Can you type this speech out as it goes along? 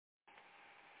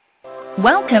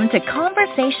Welcome to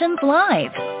Conversations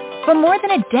Live. For more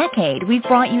than a decade, we've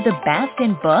brought you the best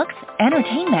in books,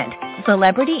 entertainment,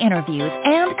 celebrity interviews,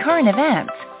 and current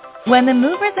events. When the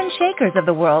movers and shakers of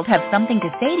the world have something to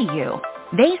say to you,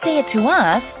 they say it to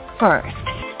us first.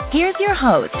 Here's your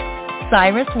host,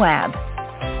 Cyrus Webb.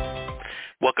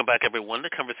 Welcome back, everyone, to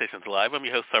Conversations Live. I'm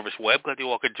your host, Cyrus Webb. Glad you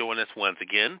all could join us once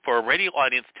again. For our radio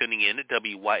audience tuning in at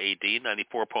WYAD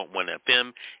 94.1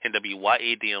 FM and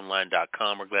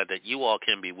WYADonline.com, we're glad that you all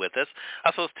can be with us.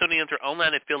 Also, tuning in to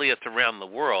online affiliates around the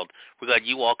world, we're glad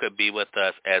you all could be with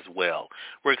us as well.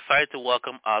 We're excited to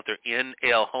welcome author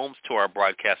N.L. Holmes to our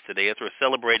broadcast today as we're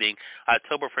celebrating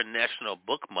October for National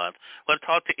Book Month. We're going to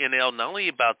talk to N.L. not only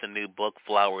about the new book,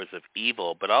 Flowers of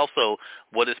Evil, but also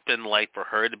what it's been like for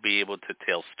her to be able to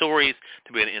tell stories,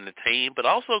 to be able to entertain, but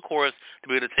also, of course, to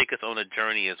be able to take us on a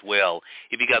journey as well.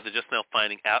 If you guys are just now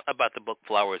finding out about the book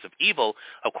Flowers of Evil,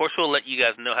 of course, we'll let you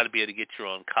guys know how to be able to get your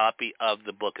own copy of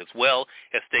the book as well,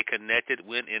 and stay connected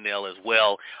with NL as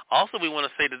well. Also, we want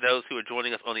to say to those who are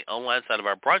joining us on the online side of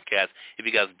our broadcast, if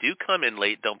you guys do come in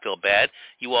late, don't feel bad.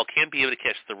 You all can be able to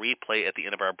catch the replay at the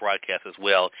end of our broadcast as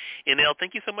well. NL,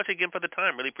 thank you so much again for the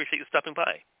time. Really appreciate you stopping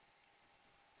by.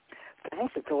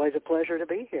 Thanks. It's always a pleasure to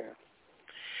be here.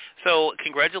 So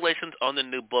congratulations on the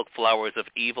new book, Flowers of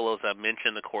Evil, as I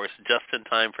mentioned, of course, just in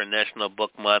time for National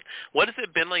Book Month. What has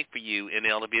it been like for you,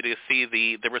 NL, to be able to see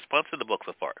the response to the book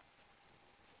so far?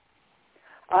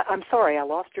 I'm sorry, I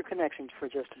lost your connection for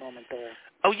just a moment there.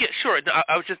 Oh, yeah, sure.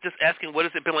 I was just asking, what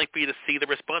has it been like for you to see the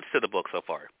response to the book so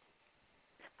far?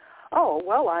 Oh,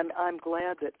 well, I'm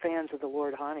glad that fans of the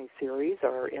Lord Honey series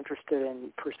are interested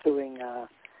in pursuing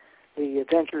the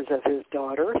adventures of his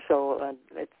daughter, so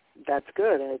that's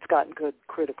good, and it's gotten good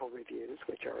critical reviews,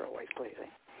 which are always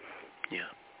pleasing. Yeah.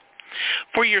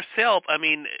 For yourself, I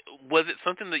mean, was it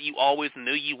something that you always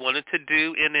knew you wanted to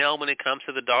do, NL, when it comes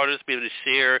to the daughters, be able to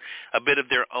share a bit of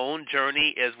their own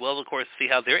journey, as well as, of course, see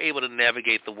how they're able to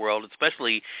navigate the world,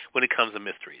 especially when it comes to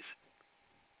mysteries?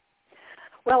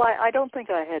 Well, I don't think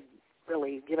I had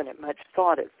really given it much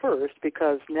thought at first,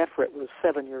 because Nefret was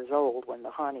 7 years old when the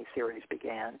Hani series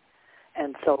began,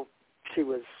 and so she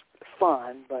was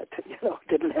fun, but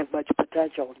didn't have much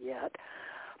potential yet.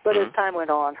 But as time went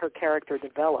on, her character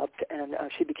developed, and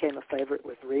she became a favorite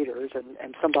with readers,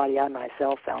 and somebody I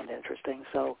myself found interesting.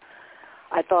 So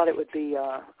I thought it would be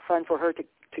fun for her to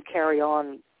carry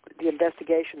on the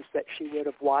investigations that she would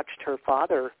have watched her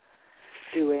father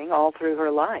doing all through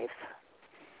her life.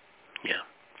 Yeah.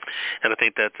 And I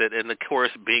think that's it. And, of course,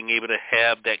 being able to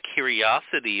have that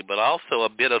curiosity, but also a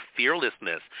bit of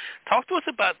fearlessness. Talk to us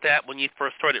about that when you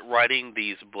first started writing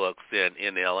these books,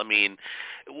 NL. I mean,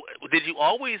 did you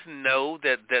always know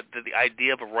that the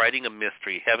idea of writing a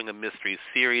mystery, having a mystery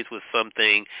series, was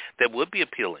something that would be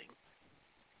appealing?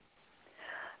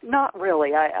 Not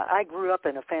really. I grew up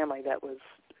in a family that was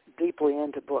deeply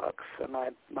into books.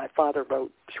 My father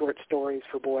wrote short stories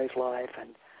for Boys Life,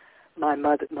 and my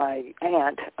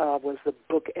aunt was the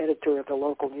book editor of the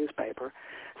local newspaper.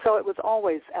 So it was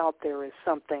always out there as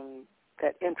something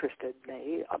that interested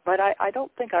me. But I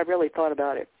don't think I really thought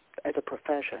about it as a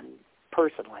profession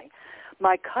personally.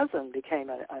 My cousin became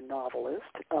a novelist.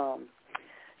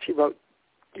 She wrote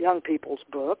young people's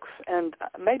books, and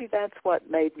maybe that's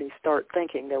what made me start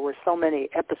thinking. There were so many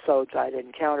episodes I'd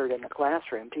encountered in the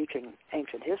classroom teaching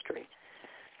ancient history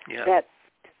that,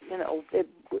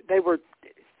 they were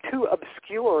too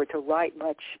obscure to write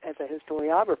much as a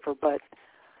historiographer, but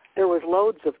there was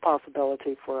loads of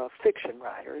possibility for a fiction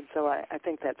writer, and so I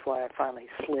think that's why I finally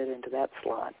slid into that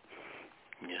slot.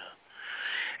 Yeah.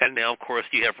 And now, of course,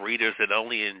 you have readers that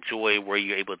only enjoy where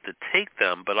you're able to take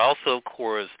them, but also, of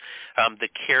course, the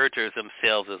characters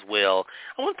themselves as well.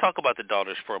 I want to talk about the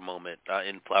daughters for a moment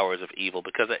in Flowers of Evil,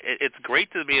 because it's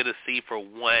great to be able to see, for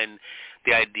one,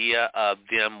 the idea of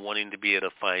them wanting to be able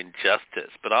to find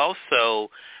justice, but also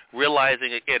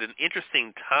realizing at an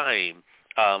interesting time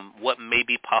what may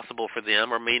be possible for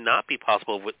them or may not be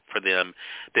possible for them,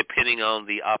 depending on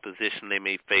the opposition they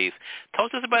may face. Talk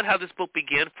to us about how this book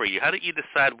began for you. How did you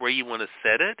decide where you want to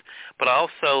set it, but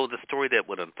also the story that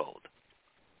would unfold?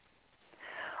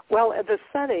 Well, the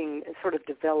setting sort of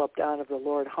developed out of the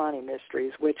Lord Hani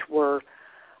mysteries, which were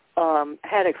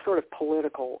had a sort of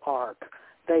political arc.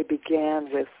 They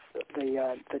began with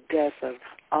the death of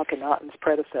Akhenaten's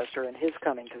predecessor and his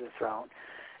coming to the throne,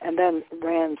 and then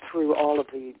ran through all of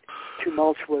the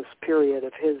tumultuous period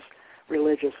of his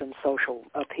religious and social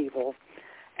upheaval,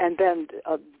 and then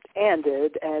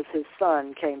ended as his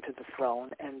son came to the throne,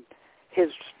 and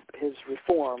his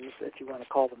reforms, if you want to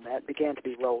call them that, began to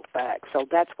be rolled back. So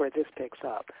that's where this picks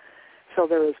up. So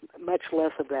there is much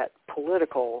less of that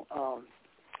political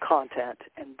content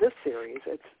in this series.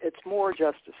 It's more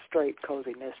just a straight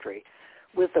cozy mystery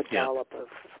with a dollop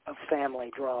of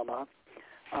family drama,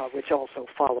 which also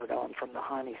followed on from the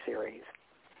Honey series.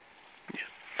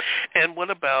 And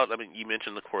what about, I mean, you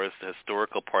mentioned, of course, the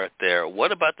historical part there.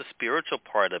 What about the spiritual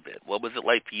part of it? What was it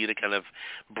like for you to kind of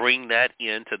bring that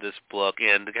into this book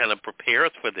and to kind of prepare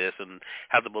us for this and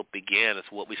how the book began as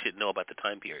what we should know about the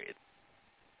time period?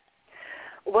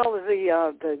 Well,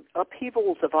 the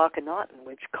upheavals of Akhenaten,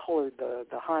 which colored the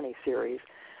Hani series,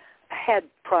 had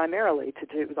primarily to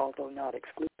do, although not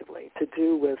exclusively, to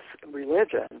do with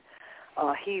religion.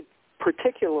 He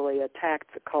particularly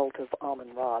attacked the cult of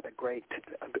Amun-Ra, the great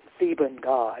Theban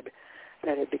god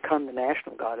that had become the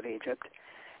national god of Egypt.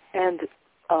 And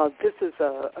this is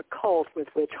a cult with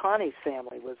which Hani's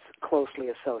family was closely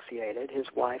associated. His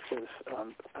wife was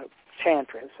a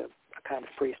chantress, a kind of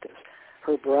priestess.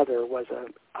 Her brother was a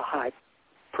high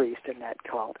priest in that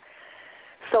cult.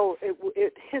 So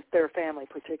it hit their family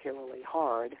particularly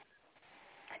hard.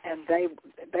 And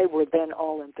they were then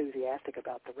all enthusiastic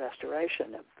about the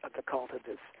restoration of the cult of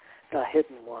the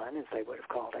hidden one, as they would have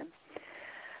called him.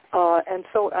 And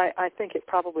so I think it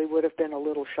probably would have been a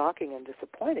little shocking and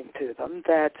disappointing to them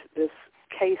that this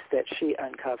case that she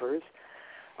uncovers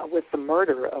with the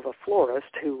murder of a florist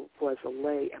who was a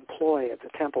lay employee of the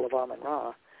Temple of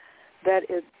Amun-Ra, that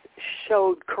it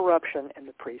showed corruption in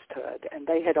the priesthood, and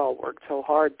they had all worked so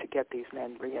hard to get these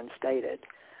men reinstated.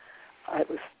 It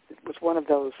was one of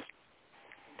those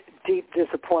deep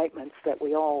disappointments that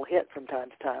we all hit from time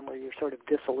to time, where you're sort of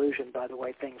disillusioned by the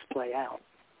way things play out.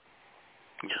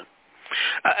 Yeah,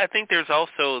 I think there's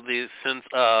also the sense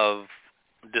of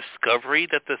discovery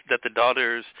that the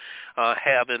daughters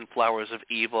have in Flowers of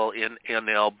Evil in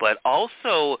NL, but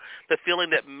also the feeling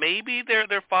that maybe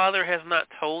their father has not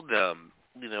told them,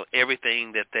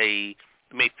 everything that they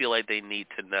may feel like they need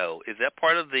to know. Is that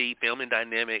part of the family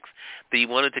dynamics that you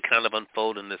wanted to kind of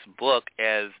unfold in this book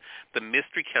as the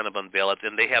mystery kind of unveils,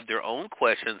 and they have their own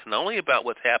questions, not only about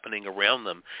what's happening around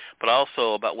them, but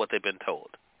also about what they've been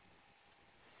told?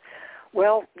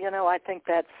 Well, I think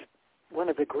that's one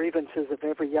of the grievances of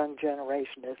every young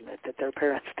generation, isn't it, that their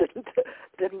parents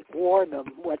didn't warn them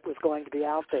what was going to be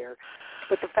out there.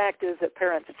 But the fact is that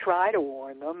parents try to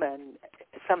warn them, and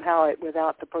somehow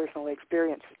without the personal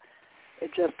experience,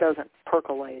 it just doesn't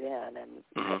percolate in.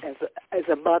 And as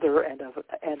a mother and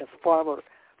a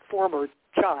former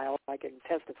child, I can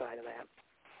testify to that.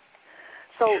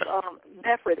 So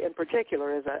Nefret in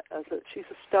particular she's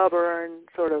a stubborn,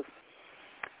 sort of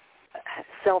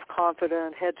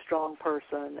self-confident, headstrong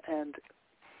person, and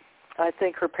I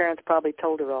think her parents probably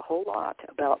told her a whole lot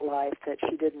about life that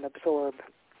she didn't absorb,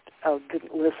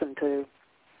 didn't listen to,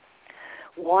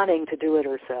 wanting to do it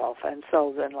herself. And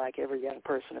so then, like every young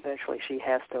person, eventually she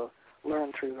has to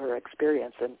learn through her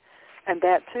experience. And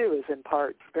that, too, is in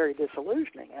part very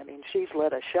disillusioning. I mean, she's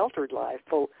led a sheltered life.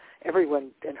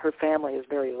 Everyone in her family is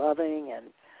very loving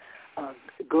and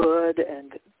good,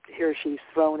 and here she's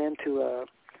thrown into a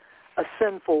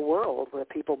sinful world where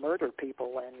people murder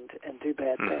people and do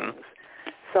bad things.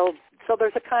 So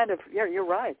there's a kind of, you're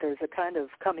right, there's a kind of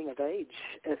coming of age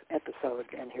episode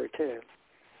in here, too.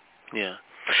 Yeah.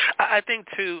 I think,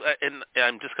 too, and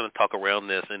I'm just going to talk around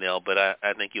this, Nell, but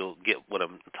I think you'll get what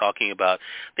I'm talking about.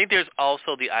 I think there's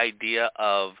also the idea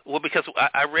of, because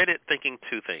I read it thinking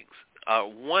two things.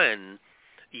 One,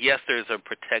 yes, there's a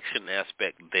protection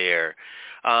aspect there,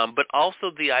 but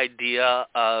also the idea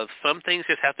of some things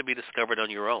just have to be discovered on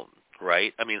your own,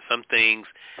 right? I mean, some things,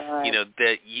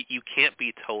 that you can't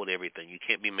be told everything. You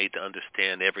can't be made to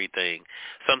understand everything.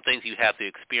 Some things you have to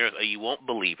experience, or you won't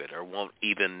believe it or won't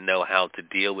even know how to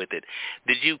deal with it.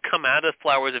 Did you come out of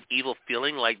Flowers of Evil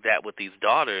feeling like that with these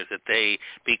daughters, that they,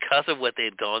 because of what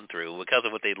they'd gone through, because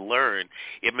of what they'd learned,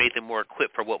 it made them more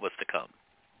equipped for what was to come?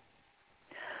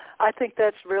 I think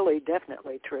that's really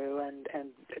definitely true, and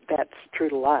that's true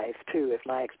to life, too, if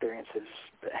my experience has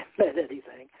meant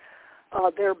anything.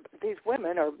 These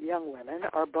women, or young women,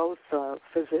 are both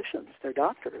physicians. They're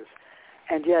doctors,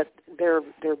 and yet their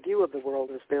view of the world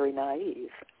is very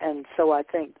naive. And so I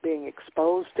think being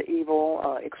exposed to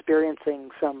evil, experiencing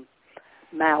some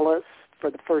malice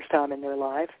for the first time in their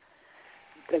life,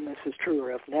 and this is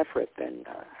truer of Nefret than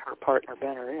her partner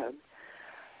Ben-Harid,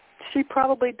 she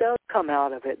probably does come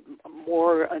out of it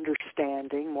more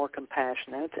understanding, more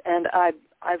compassionate. And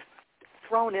I've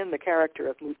thrown in the character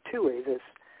of Mutui, this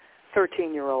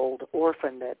 13-year-old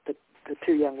orphan that the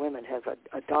two young women have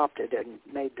adopted and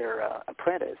made their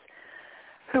apprentice,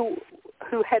 who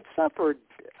had suffered,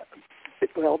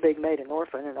 being made an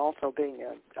orphan and also being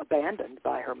abandoned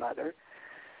by her mother.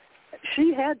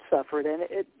 she had suffered, and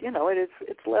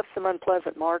it's left some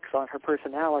unpleasant marks on her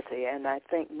personality. And I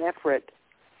think Nefret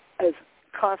is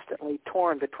constantly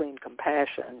torn between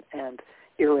compassion and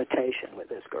irritation with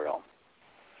this girl.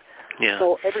 Yeah.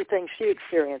 So everything she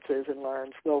experiences and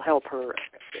learns will help her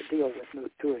deal with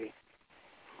Muthui.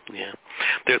 Yeah.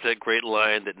 There's that great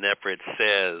line that Nefret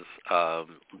says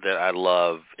that I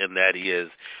love, and that is,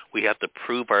 we have to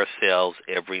prove ourselves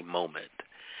every moment.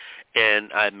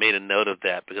 And I made a note of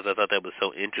that because I thought that was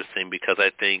so interesting, because I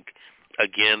think,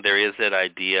 again, there is that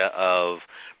idea of,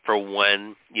 for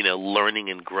one, learning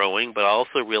and growing, but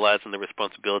also realizing the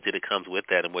responsibility that comes with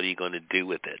that and what are you going to do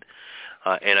with it.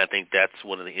 And I think that's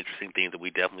one of the interesting things that we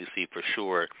definitely see for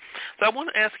sure. So I want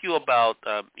to ask you about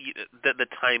the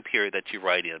time period that you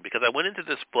write in, because I went into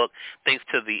this book thanks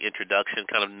to the introduction,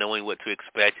 kind of knowing what to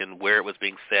expect and where it was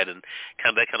being said, and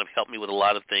that kind of helped me with a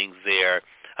lot of things there.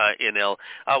 NL,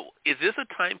 is this a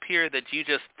time period that you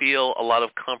just feel a lot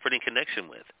of comfort and connection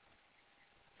with?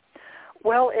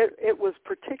 Well, it was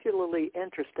particularly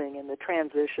interesting in the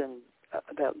transition,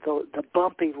 the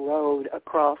bumpy road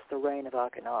across the reign of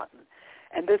Akhenaten.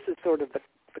 And this is sort of the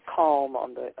calm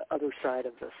on the other side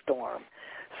of the storm.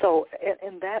 So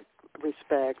in that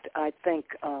respect, I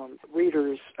think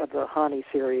readers of the Hani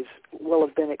series will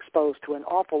have been exposed to an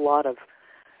awful lot of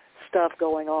stuff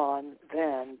going on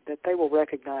then that they will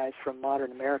recognize from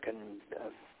modern American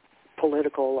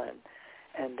political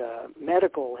and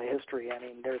medical history. I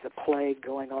mean, there's a plague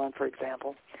going on, for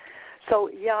example. So,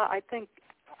 yeah, I think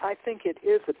it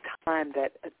is a time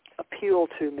that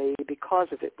appealed to me because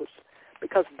of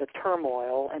the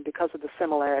turmoil and because of the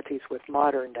similarities with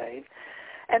modern day,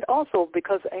 and also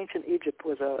because ancient Egypt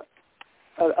was a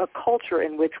culture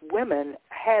in which women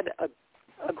had a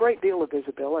great deal of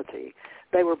visibility.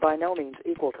 They were by no means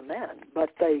equal to men, but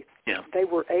they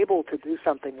were able to do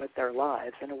something with their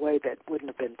lives in a way that wouldn't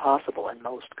have been possible in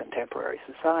most contemporary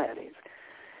societies.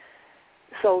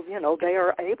 So, they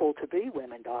are able to be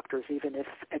women doctors, even if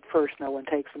at first no one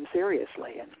takes them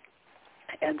seriously,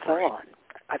 and so on.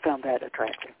 I found that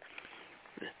attractive.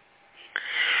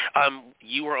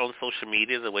 You are on social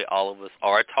media the way all of us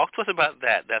are. Talk to us about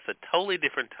that. That's a totally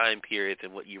different time period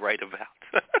than what you write about.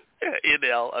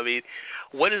 I mean,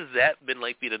 what has that been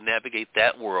like for you to navigate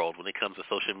that world when it comes to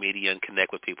social media and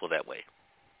connect with people that way?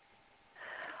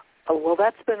 Oh, well,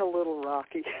 that's been a little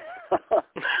rocky.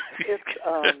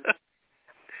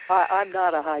 I'm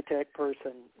not a high-tech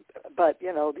person, but,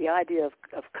 the idea of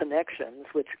connections,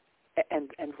 which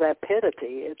and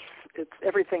rapidity, it's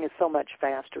everything is so much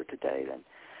faster today than.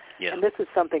 Yeah. And this is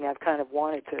something I've kind of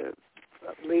wanted to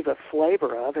leave a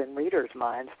flavor of in readers'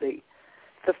 minds, the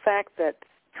fact that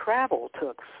travel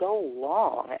took so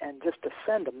long, and just to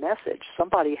send a message,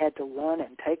 somebody had to run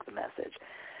and take the message.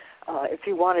 If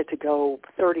you wanted to go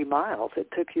 30 miles,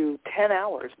 it took you 10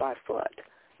 hours by foot,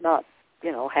 not,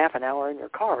 half an hour in your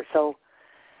car. So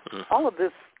all of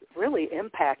this really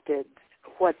impacted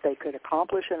what they could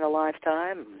accomplish in a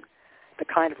lifetime, the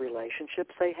kind of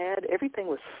relationships they had. Everything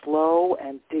was slow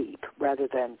and deep rather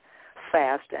than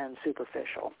fast and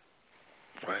superficial.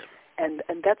 Right. And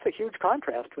that's a huge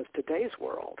contrast with today's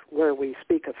world, where we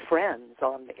speak of friends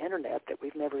on the Internet that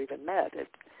we've never even met.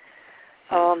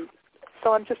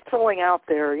 So I'm just throwing out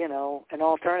there, an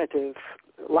alternative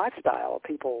lifestyle.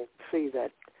 People see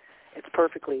that it's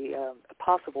perfectly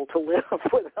possible to live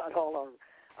without all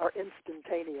our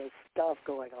instantaneous stuff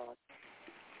going on.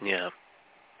 Yeah.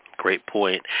 Great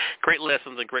point. Great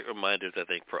lessons and great reminders, I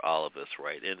think, for all of us,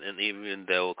 right? And even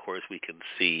though, of course, we can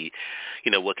see,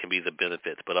 what can be the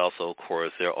benefits, but also, of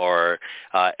course, there are,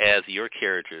 as your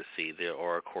characters see, there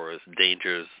are, of course,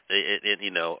 dangers,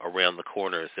 around the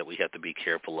corners that we have to be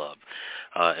careful of,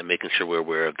 and making sure we're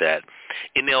aware of that.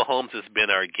 Enel Holmes has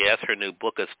been our guest. Her new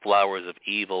book is Flowers of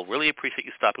Evil. Really appreciate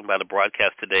you stopping by the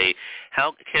broadcast today.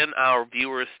 How can our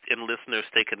viewers and listeners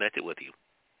stay connected with you?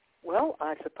 Well,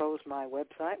 I suppose my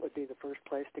website would be the first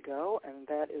place to go, and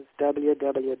that is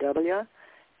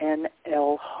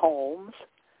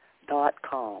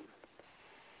www.nlholmes.com.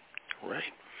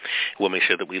 Right. We'll make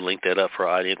sure that we link that up for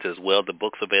our audience as well. The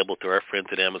book's available through our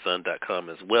friends at Amazon.com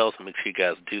as well, so make sure you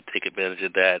guys do take advantage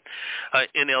of that.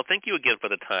 NL, thank you again for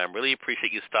the time. Really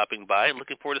appreciate you stopping by, and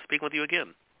looking forward to speaking with you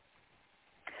again.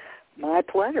 My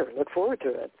pleasure. Look forward to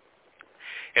it.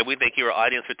 And we thank your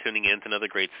audience for tuning in to another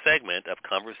great segment of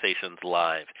Conversations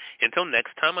Live. Until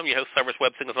next time, I'm your host, Cyrus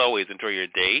Webb, saying as always, enjoy your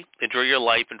day, enjoy your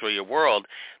life, enjoy your world.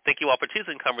 Thank you all for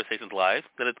choosing Conversations Live,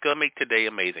 and it's going to make today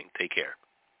amazing. Take care.